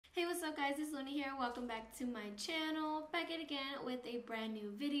up guys, it's Luna here. Welcome back to my channel. Back at again with a brand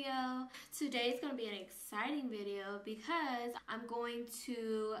new video. Today's gonna be an exciting video because I'm going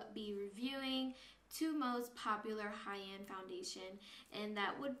to be reviewing two most popular high-end foundation, and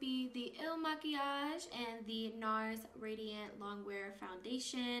that would be the Il Makiage and the NARS Radiant Longwear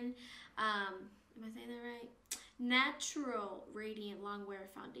Foundation. Am I saying that right? Natural Radiant Longwear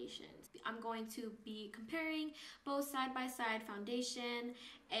Foundations. I'm going to be comparing both side-by-side foundation,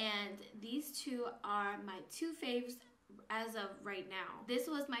 and these two are my two faves as of right now. This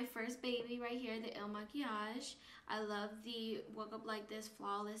was my first baby right here, the Il Makiage. I love the Woke Up Like This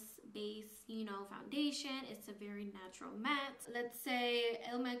flawless base, foundation. It's a very natural matte. Let's say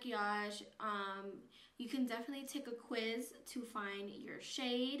Il Makiage, you can definitely take a quiz to find your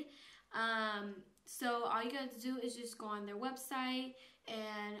shade. So all you got to do is just go on their website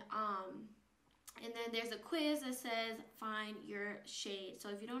and then there's a quiz that says find your shade. So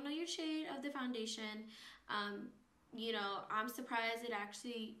if you don't know your shade of the foundation, I'm surprised it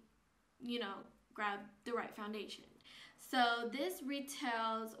actually, grabbed the right foundation. So this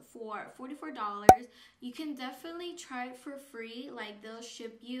retails for $44. You can definitely try it for free. Like, they'll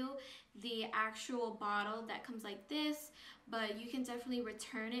ship you the actual bottle that comes like this, but you can definitely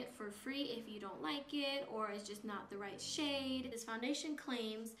return it for free if you don't like it or it's just not the right shade. This foundation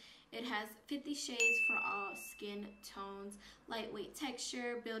claims it has 50 shades for all skin tones, lightweight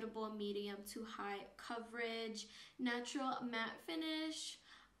texture, buildable medium to high coverage, natural matte finish,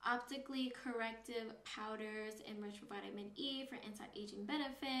 optically corrective powders, enriched with vitamin E for anti-aging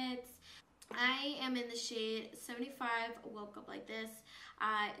benefits. I am in the shade 75 Woke Up Like This.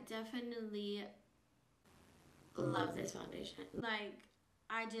 I definitely love this foundation.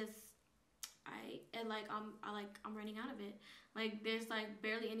 I'm running out of it. Like, there's like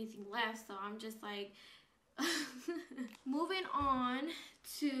barely anything left, so I'm just like moving on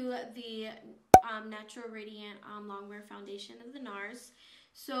to the Natural Radiant Longwear Foundation of the NARS.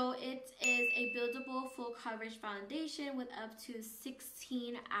 So it is a buildable full coverage foundation with up to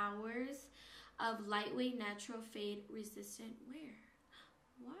 16 hours of lightweight natural fade resistant wear.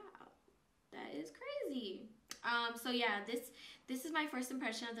 Wow, that is crazy. So yeah, this is my first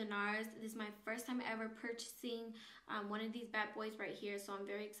impression of the NARS. This is my first time ever purchasing one of these bad boys right here, so I'm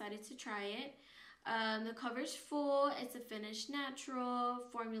very excited to try it. The coverage full, it's a finished natural,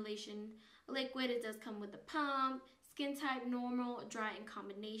 formulation liquid, it does come with a pump, skin type normal, dry, and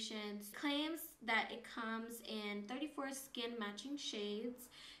combinations. Claims that it comes in 34 skin matching shades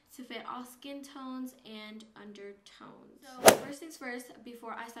to fit all skin tones and undertones. So first things first,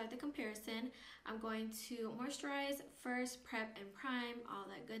 before I start the comparison, I'm going to moisturize first, prep and prime, all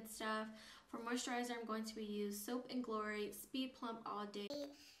that good stuff. For moisturizer, I'm going to use Soap and Glory Speed Plump All Day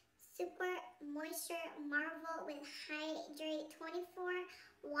Super Moisture Marvel with Hydrate 24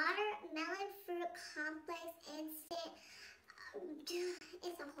 Watermelon Fruit Complex Instant.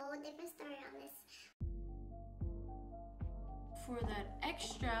 It's a whole different story on this. For that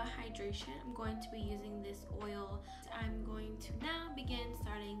extra hydration, I'm going to be using this oil. I'm going to now begin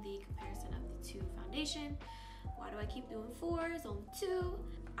starting the comparison of the two foundation. Why do I keep doing four? It's only two.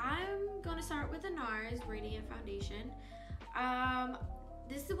 I'm going to start with the NARS Radiant Foundation.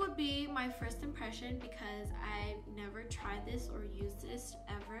 This would be my first impression because I've never tried this or used this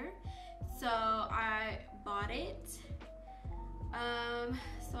ever. So I bought it.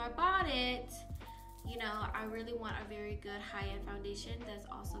 I really want a very good high-end foundation that's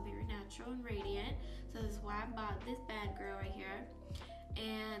also very natural and radiant. So this is why I bought this bad girl right here.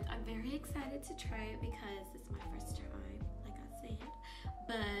 And I'm very excited to try it because it's my first time, like I said.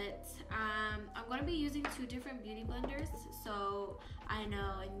 But I'm going to be using two different beauty blenders, so I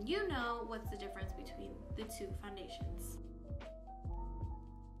know and you know what's the difference between the two foundations.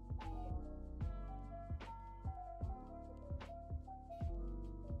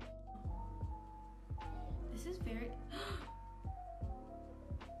 This is very oh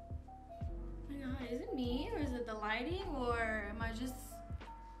my god, is it me or is it the lighting, or am I just,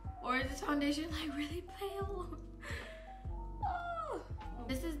 or is this foundation like really pale? Oh.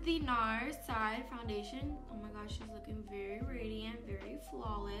 This is the NARS Side Foundation. Oh my gosh, she's looking very radiant, very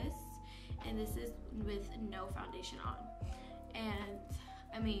flawless, and this is with no foundation on. And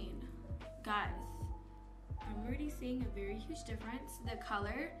I mean, guys, I'm already seeing a very huge difference. The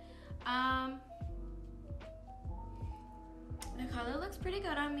color looks pretty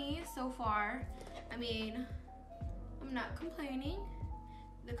good on me so far. I mean, I'm not complaining.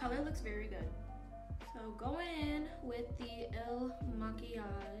 The color looks very good. So going in with the Il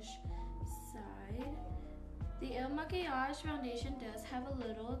Makiage side, the Il Makiage foundation does have a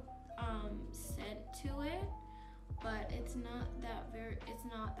little scent to it, but it's not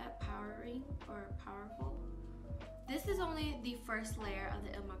that powering or powerful. This is only the first layer of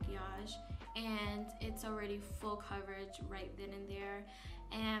the Il Makiage, and it's already full coverage right then and there.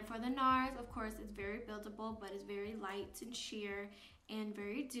 And for the NARS, of course, it's very buildable, but it's very light and sheer and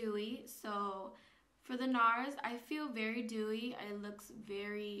very dewy. So for the NARS, I feel very dewy. It looks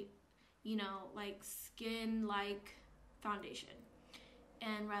very, you know, like skin-like foundation.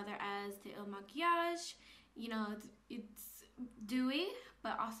 And rather as the Il Makiage, you know, it's dewy,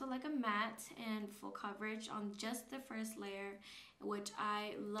 but also like a matte and full coverage on just the first layer, which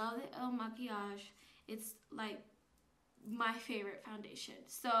I love the Il Makiage. It's like my favorite foundation.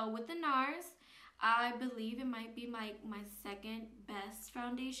 So with the NARS, I believe it might be my second best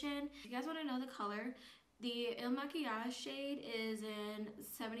foundation. If you guys want to know the color, the Il Makiage shade is in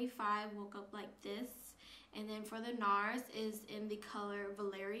 75 Woke Up Like This. And then for the NARS is in the color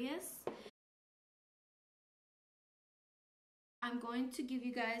Vallarius. I'm going to give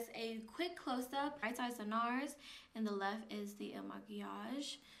you guys a quick close-up. Right side is the NARS and the left is the Il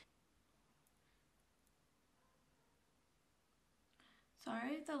Makiage.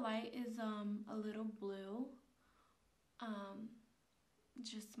 Sorry if the light is a little blue.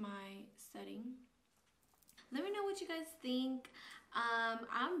 Just my setting. Let me know what you guys think.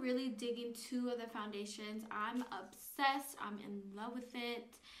 I'm really digging two of the foundations. I'm obsessed. I'm in love with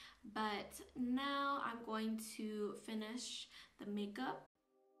it. But now I'm going to finish the makeup.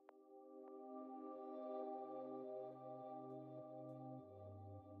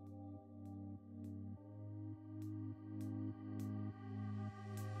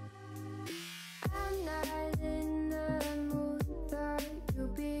 I'm not in the mood, but you'll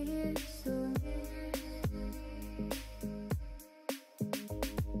be here soon.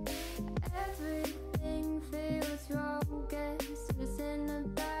 Everything feels wrong, guess it's in a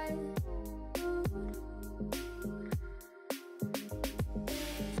bad mood.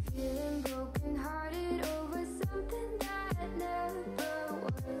 Feeling broken hearted over something that never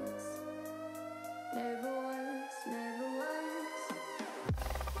was. Never was, never was.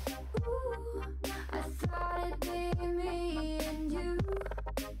 Ooh, I thought it'd be me and you.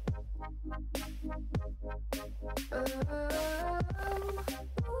 Ooh,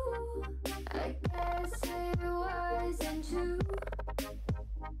 I guess it wasn't true.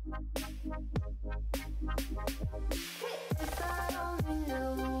 If I only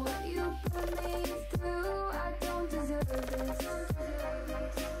knew what you put me through, I don't deserve this.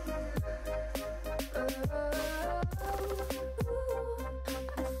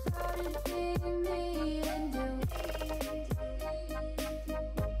 I thought it'd be me and you.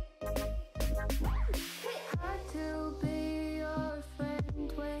 Hard to be your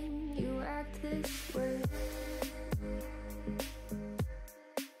friend when you act this way.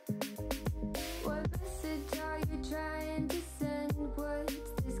 What message are you trying to send? What's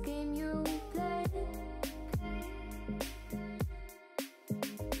this game you play?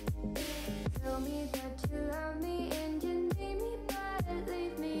 Tell me that you love me and you need me, but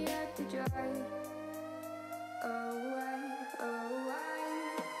leave me out to dry. Oh, why? Oh, why?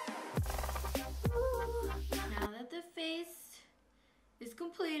 Ooh. Now that the face is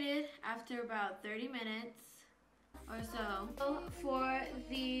completed after about 30 minutes or so, for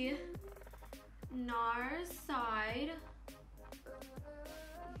the NARS side,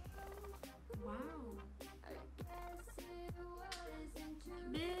 wow,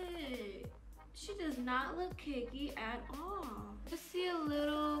 big. She does not look cakey at all. You see a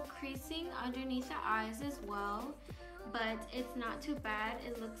little creasing underneath the eyes as well, but it's not too bad.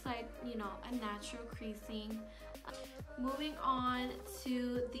 It looks like, you know, a natural creasing. Moving on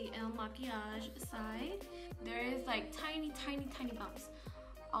to the Il Makiage side, there is like tiny bumps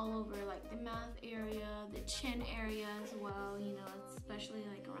all over, like the mouth area, the chin area as well, you know, especially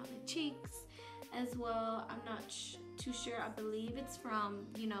like around the cheeks as well. I'm not too sure. I believe it's from,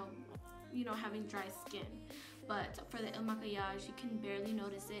 you know, having dry skin. But for the Il Makiage, you can barely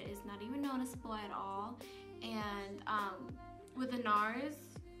notice it. It's not even noticeable at all. And with the NARS,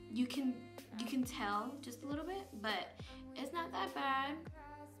 you can tell just a little bit, but it's not that bad.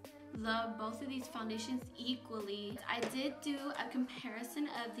 Love both of these foundations equally. I did do a comparison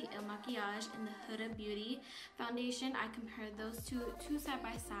of the Il Makiage and the Huda Beauty foundation. I compared those two side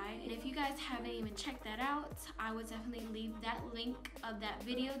by side. And if you guys haven't even checked that out, I would definitely leave that link of that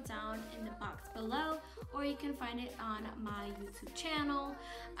video down in the box below, or you can find it on my YouTube channel.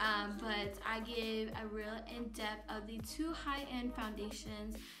 But I give a real in-depth of the two high-end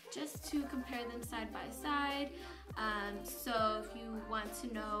foundations just to compare them side by side. So if you want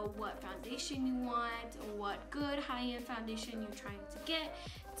to know what foundation you want, or what good high-end foundation you're trying to get,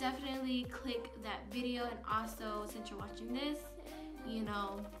 definitely click that video. And also, since you're watching this, you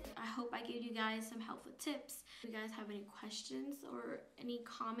know, I hope I gave you guys some helpful tips. If you guys have any questions or any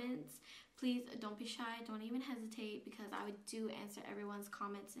comments, please don't be shy, don't even hesitate, because I would do answer everyone's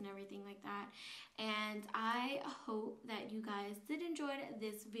comments and everything like that. And I hope that you guys did enjoy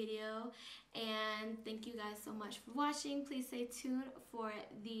this video, and thank you guys so much for watching. Please stay tuned for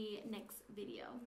the next video.